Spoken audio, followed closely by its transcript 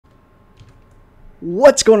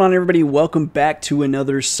What's going on, everybody? Welcome back to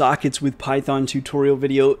another Sockets with Python tutorial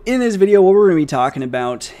video. In this video, what we're going to be talking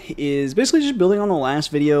about is basically just building on the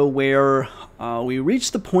last video where we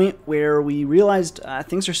reached the point where we realized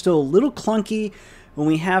things are still a little clunky when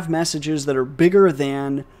we have messages that are bigger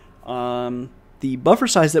than the buffer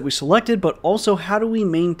size that we selected, but also how do we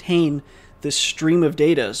maintain this stream of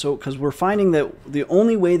data. So because we're finding that the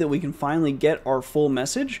only way that we can finally get our full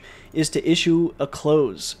message is to issue a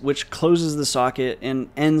close, which closes the socket and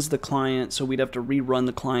ends the client, so we'd have to rerun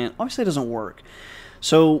the client. Obviously it doesn't work.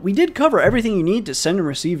 So we did cover everything you need to send and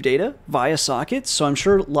receive data via sockets, so I'm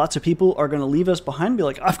sure lots of people are going to leave us behind and be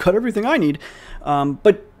like, I've got everything I need,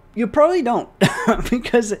 but you probably don't,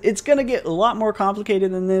 because it's going to get a lot more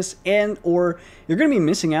complicated than this, or you're going to be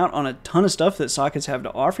missing out on a ton of stuff that sockets have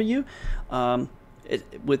to offer you.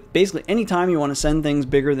 With basically any time you want to send things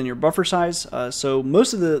bigger than your buffer size. So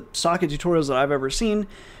most of the socket tutorials that I've ever seen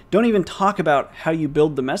don't even talk about how you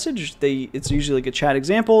build the message. It's usually like a chat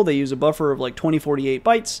example. They use a buffer of like 2048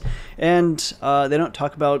 bytes, and they don't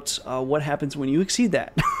talk about what happens when you exceed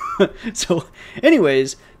that. So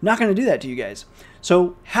anyways, not going to do that to you guys.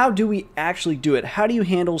 So how do we actually do it? How do you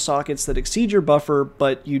handle sockets that exceed your buffer,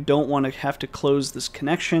 but you don't want to have to close this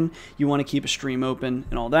connection? You want to keep a stream open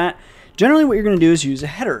and all that. Generally, what you're going to do is use a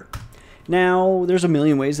header. Now, there's a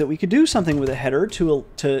million ways that we could do something with a header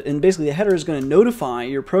and basically the header is going to notify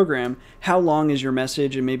your program how long is your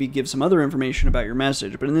message and maybe give some other information about your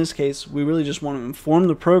message. But in this case, we really just want to inform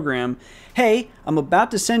the program, hey, I'm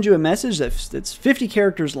about to send you a message that's 50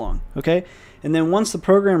 characters long, okay? And then once the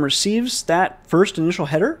program receives that first initial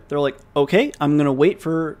header, they're like, okay, I'm going to wait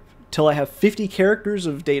till I have 50 characters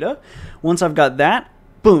of data. Once I've got that,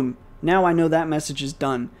 boom, now I know that message is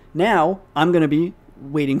done. Now I'm going to be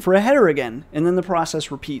waiting for a header again, and then the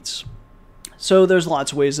process repeats. So there's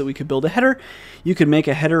lots of ways that we could build a header. You could make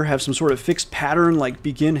a header have some sort of fixed pattern, like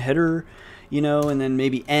begin header, and then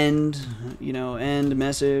maybe end, end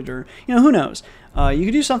message, or, who knows. You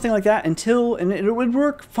could do something like that and it would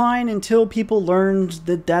work fine until people learned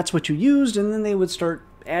that that's what you used, and then they would start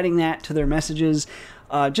adding that to their messages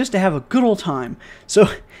just to have a good old time. So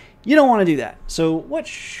you don't want to do that. So what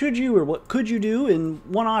should you or what could you do? And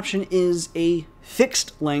one option is a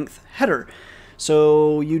fixed length header.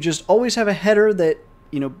 So you just always have a header that,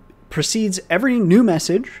 precedes every new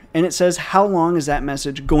message, and it says how long is that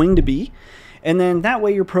message going to be. And then that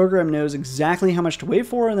way your program knows exactly how much to wait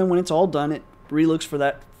for, and then when it's all done, it relooks for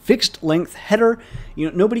that fixed length header.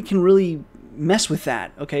 Nobody can really mess with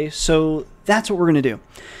that, okay? So that's what we're going to do.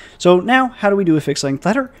 So now, how do we do a fixed length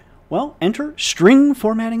header? Well, enter string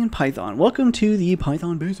formatting in Python. Welcome to the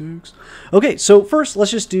Python basics. Okay, so first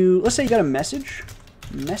let's say you got a message,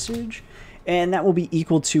 and that will be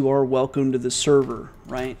equal to our welcome to the server,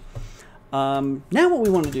 right? Now what we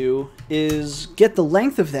want to do is get the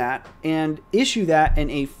length of that and issue that in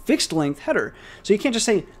a fixed length header. So you can't just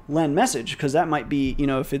say len message, because that might be,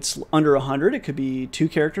 if it's under 100, it could be 2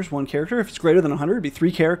 characters, 1 character. If it's greater than 100, it'd be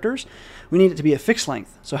 3 characters. We need it to be a fixed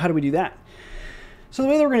length. So how do we do that? So the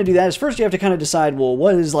way that we're going to do that is first you have to kind of decide, well,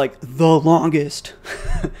 what is like the longest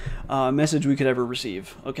message we could ever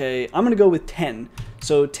receive? Okay, I'm going to go with 10.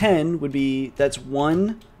 So 10 would be, that's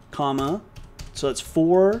 1 comma, so that's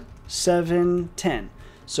 4, 7, 10.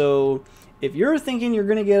 So if you're thinking you're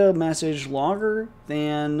going to get a message longer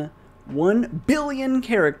than 1 billion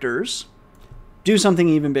characters, do something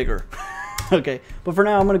even bigger. Okay, but for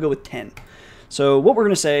now I'm going to go with 10. So what we're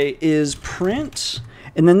going to say is print,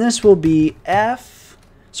 and then this will be f.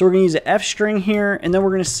 So we're going to use an f string here, and then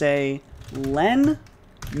we're going to say len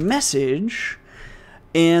message,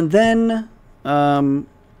 and then and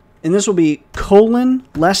this will be colon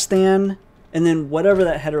less than, and then whatever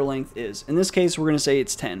that header length is. In this case, we're going to say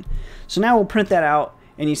it's 10. So now we'll print that out,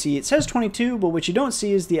 and you see it says 22, but what you don't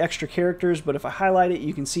see is the extra characters, but if I highlight it,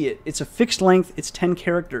 you can see it. It's a fixed length, it's 10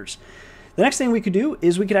 characters. The next thing we could do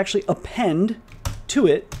is we could actually append to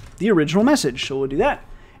it the original message. So we'll do that.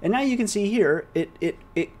 And now you can see here, it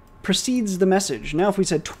precedes the message. Now if we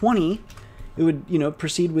said 20, it would,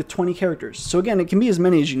 proceed with 20 characters. So again, it can be as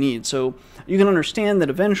many as you need. So you can understand that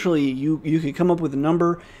eventually you could come up with a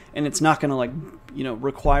number, and it's not going to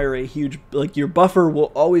require a huge, your buffer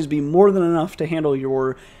will always be more than enough to handle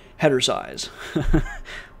your header size.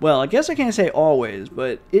 Well, I guess I can't say always,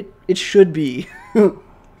 but it should be.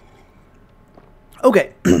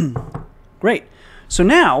 Okay, great. So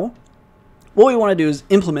now, what we want to do is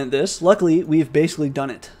implement this. Luckily, we've basically done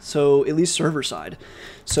it, so at least server side.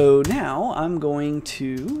 So now I'm going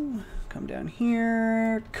to come down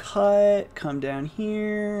here, come down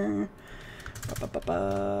here,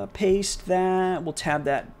 paste that. We'll tab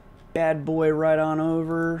that bad boy right on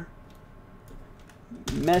over.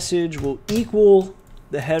 message will equal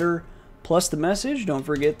the header plus the message. Don't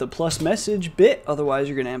forget the plus message bit, otherwise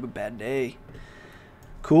you're going to have a bad day.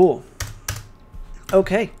 Cool.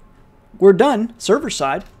 Okay, we're done. Server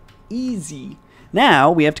side, easy.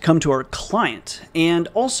 Now we have to come to our client. And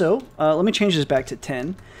also, let me change this back to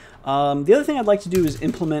 10. The other thing I'd like to do is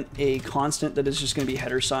implement a constant that is just going to be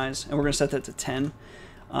header size, and we're going to set that to 10.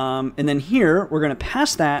 And then here, we're going to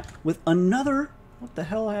pass that with another, what the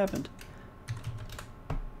hell happened?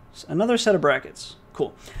 Another set of brackets.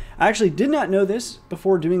 Cool. I actually did not know this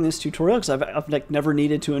before doing this tutorial because I've like never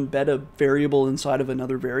needed to embed a variable inside of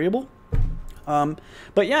another variable.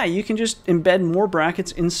 But yeah, you can just embed more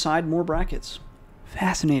brackets inside more brackets.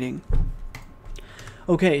 Fascinating.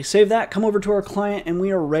 Okay, save that, come over to our client, and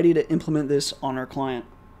we are ready to implement this on our client.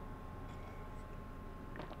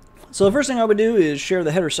 So the first thing I would do is share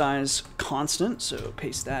the header size constant, so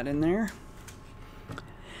paste that in there.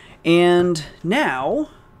 And now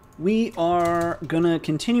we are going to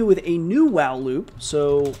continue with a new while loop.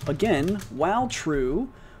 So again, while true,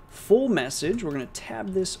 full message. We're going to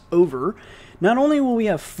tab this over. Not only will we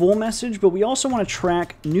have full message, but we also want to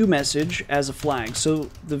track new message as a flag. So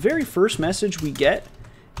the very first message we get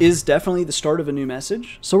is definitely the start of a new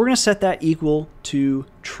message. So we're going to set that equal to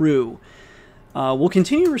true. We'll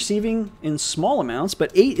continue receiving in small amounts,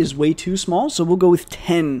 but 8 is way too small, so we'll go with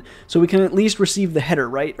 10. So we can at least receive the header,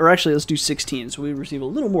 right? Or actually, let's do 16, so we receive a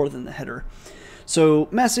little more than the header. So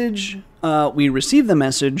message, we receive the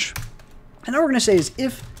message, and all we're going to say is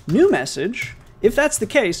if new message, if that's the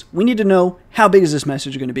case, we need to know how big is this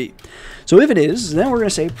message going to be. So if it is, then we're going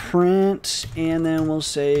to say print, and then we'll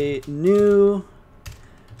say new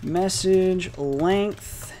message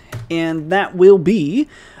length, and that will be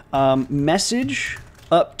message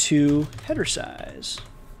up to header size.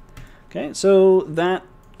 Okay, so that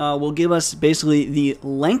will give us basically the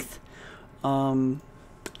length of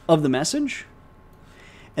the message.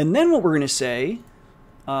 And then what we're going to say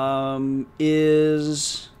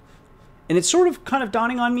is, and it's sort of kind of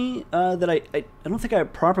dawning on me that I don't think I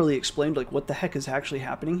properly explained like what the heck is actually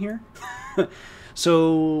happening here.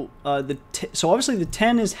 So so obviously the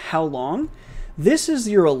 10 is how long. This is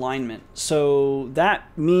your alignment, so that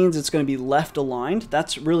means it's going to be left aligned.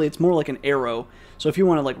 That's really, it's more like an arrow. So if you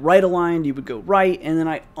want to like right aligned, you would go right, and then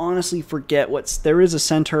I honestly forget there is a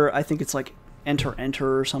center. I think it's like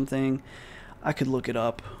enter or something. I could look it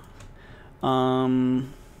up. I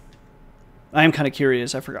am kind of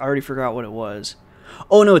curious. I already forgot what it was.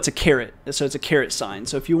 Oh no, it's a caret. So it's a caret sign.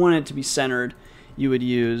 So if you want it to be centered, you would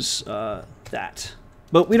use that.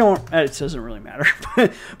 But we don't, it doesn't really matter.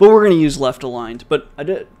 But we're going to use left aligned. But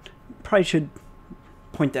I probably should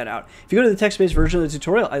point that out. If you go to the text-based version of the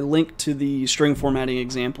tutorial, I linked to the string formatting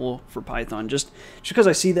example for Python, just because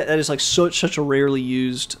I see that is like such a rarely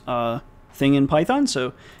used thing in Python.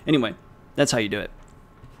 So anyway, that's how you do it.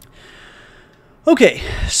 Okay,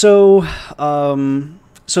 so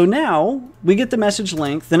so now we get the message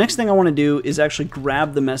length. The next thing I want to do is actually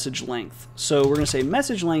grab the message length. So we're going to say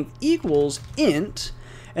message length equals int,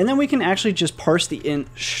 and then we can actually just parse the int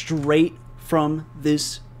straight from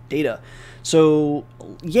this data. So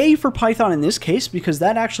yay for Python in this case, because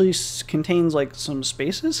that actually contains like some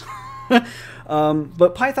spaces.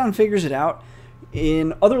 But Python figures it out.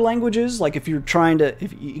 In other languages, like if you're trying to,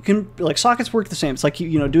 if you can, like sockets work the same. It's like,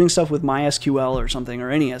 you know, doing stuff with MySQL or something, or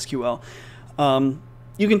any SQL.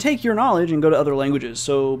 You can take your knowledge and go to other languages.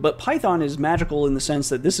 So, but Python is magical in the sense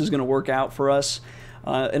that this is going to work out for us.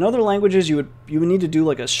 In other languages, you would need to do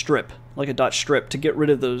like a strip, like a dot strip, to get rid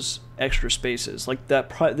of those extra spaces. Like that,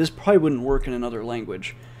 this probably wouldn't work in another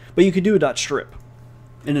language, but you could do a dot strip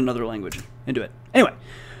in another language and do it. Anyway,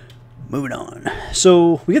 moving on.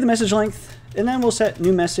 So we get the message length, and then we'll set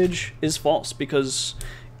new message is false because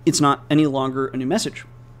it's not any longer a new message.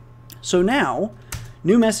 So now,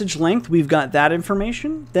 new message length, we've got that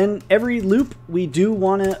information. Then every loop we do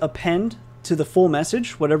want to append to the full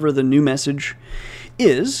message, whatever the new message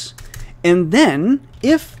is. And then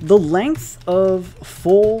if the length of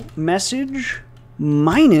full message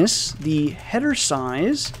minus the header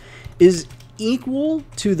size is equal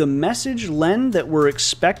to the message len that we're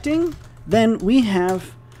expecting, then we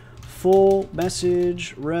have full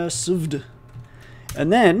message received.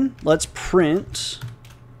 And then let's print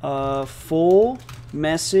full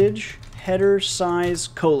message header size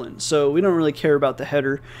colon. So we don't really care about the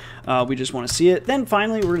header. We just want to see it. Then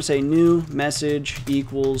finally, we're going to say new message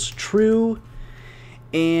equals true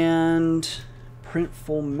and print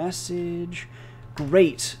full message.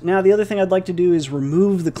 Great. Now the other thing I'd like to do is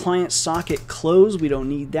remove the client socket close. We don't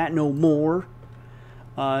need that no more.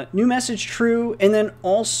 New message true, and then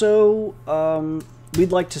also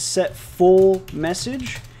we'd like to set full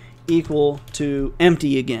message equal to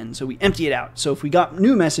empty again. So we empty it out. So if we got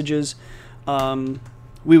new messages,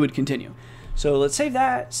 we would continue. So let's save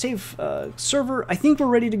that, save server. I think we're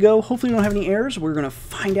ready to go. Hopefully we don't have any errors. We're going to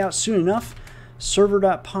find out soon enough.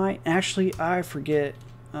 Server.py, actually, I forget.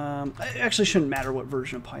 It actually shouldn't matter what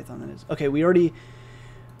version of Python that is. Okay, we already,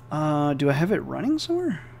 do I have it running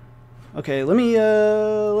somewhere? Okay,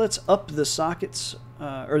 let's up the sockets,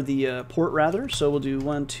 or the port rather. So we'll do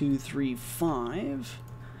 1, 2, 3, 5.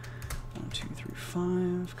 1, 2, 3,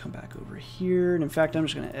 5. Come back over here. And in fact, I'm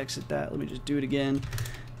just going to exit that. Let me just do it again.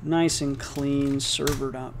 Nice and clean,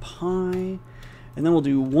 server.py. And then we'll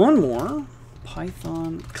do one more,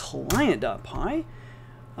 Python client.py.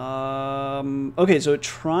 Okay, so it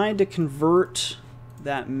tried to convert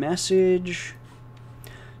that message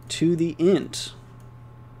to the int.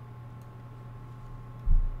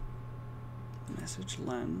 Message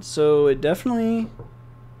len. So it definitely...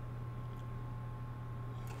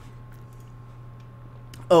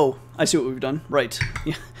 Oh, I see what we've done. Right.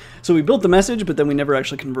 Yeah. So we built the message, but then we never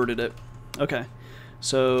actually converted it. Okay.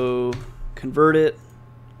 So convert it.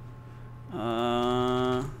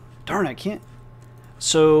 Darn, I can't.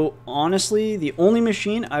 So honestly, the only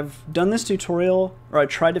machine I've done this tutorial, or I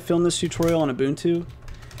tried to film this tutorial on Ubuntu,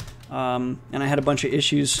 and I had a bunch of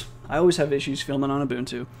issues. I always have issues filming on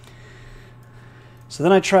Ubuntu. So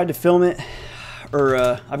then I tried to film it, or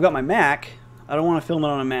I've got my Mac. I don't want to film it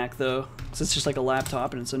on a Mac though, because it's just like a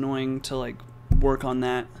laptop and it's annoying to like work on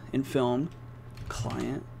that in film.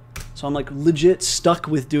 Client. So I'm like legit stuck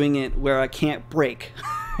with doing it where I can't break.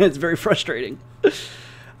 It's very frustrating.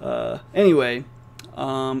 Anyway,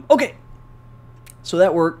 okay. So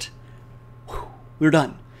that worked. Whew, we're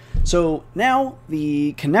done. So now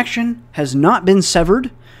the connection has not been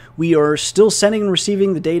severed. We are still sending and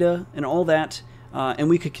receiving the data and all that. And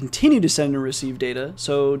we could continue to send and receive data.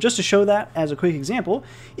 So just to show that as a quick example,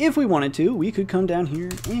 if we wanted to, we could come down here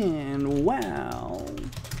and wow,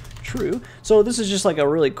 true. So this is just like a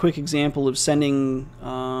really quick example of sending,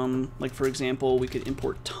 like for example, we could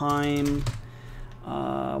import time.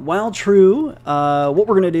 While true, what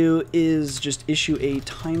we're going to do is just issue a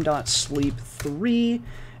time.sleep3,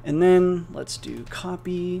 and then let's do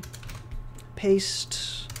copy,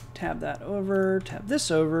 paste, tab that over, tab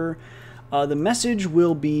this over. The message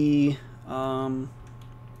will be,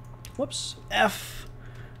 whoops, F,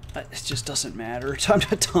 it just doesn't matter, time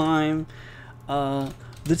to time,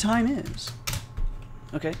 the time is,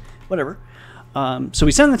 okay, whatever. So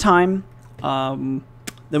we send the time,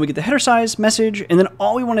 then we get the header size message, and then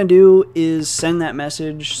all we want to do is send that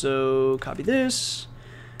message. So copy this,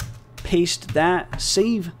 paste that,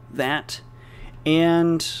 save that,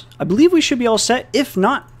 and I believe we should be all set. If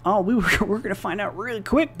not, we're going to find out really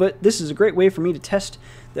quick, but this is a great way for me to test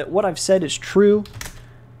that what I've said is true.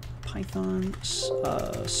 Python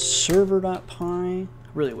server.py.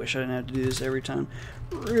 Really wish I didn't have to do this every time.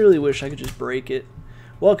 Really wish I could just break it.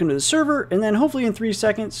 Welcome to the server, and then hopefully in 3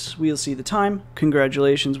 seconds we'll see the time.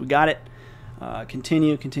 Congratulations, we got it.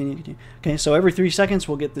 Continue. Okay, so every 3 seconds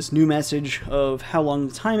we'll get this new message of how long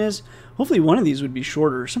the time is. Hopefully one of these would be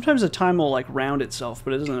shorter. Sometimes the time will like round itself,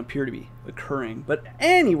 but it doesn't appear to be occurring. But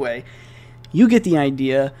anyway, you get the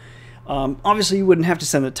idea. Obviously you wouldn't have to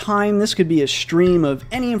send the time. This could be a stream of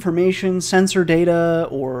any information, sensor data,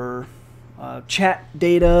 or chat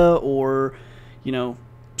data, or, you know,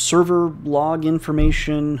 server log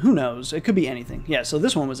information, who knows, it could be anything. Yeah, so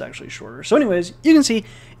this one was actually shorter. So anyways, you can see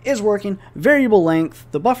it's working, variable length,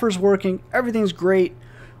 the buffer's working, everything's great.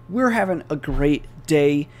 We're having a great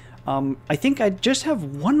day. I think I just have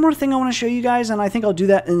one more thing I want to show you guys, and I think I'll do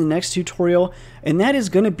that in the next tutorial, and that is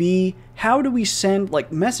going to be how do we send,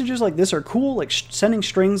 like, messages like this are cool, like sending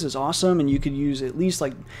strings is awesome, and you could use at least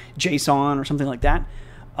like JSON or something like that.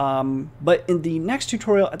 But in the next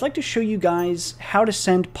tutorial, I'd like to show you guys how to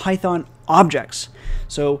send Python objects.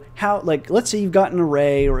 So how, like, let's say you've got an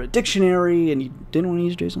array or a dictionary and you didn't want to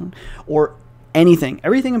use JSON, or anything.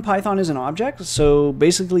 Everything in Python is an object, so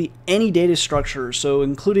basically any data structure, so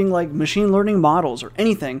including like machine learning models or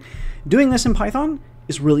anything. Doing this in Python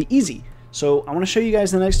is really easy. So I want to show you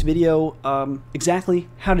guys in the next video exactly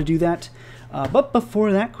how to do that. But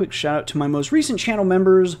before that, quick shout out to my most recent channel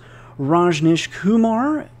members, Rajnish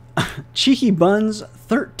Kumar, Cheeky Buns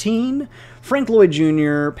 13, Frank Lloyd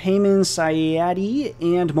Jr., Payman Sayadi,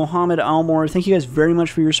 and Mohammed Almore. Thank you guys very much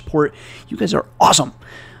for your support. You guys are awesome.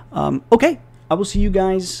 Okay, I will see you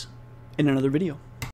guys in another video.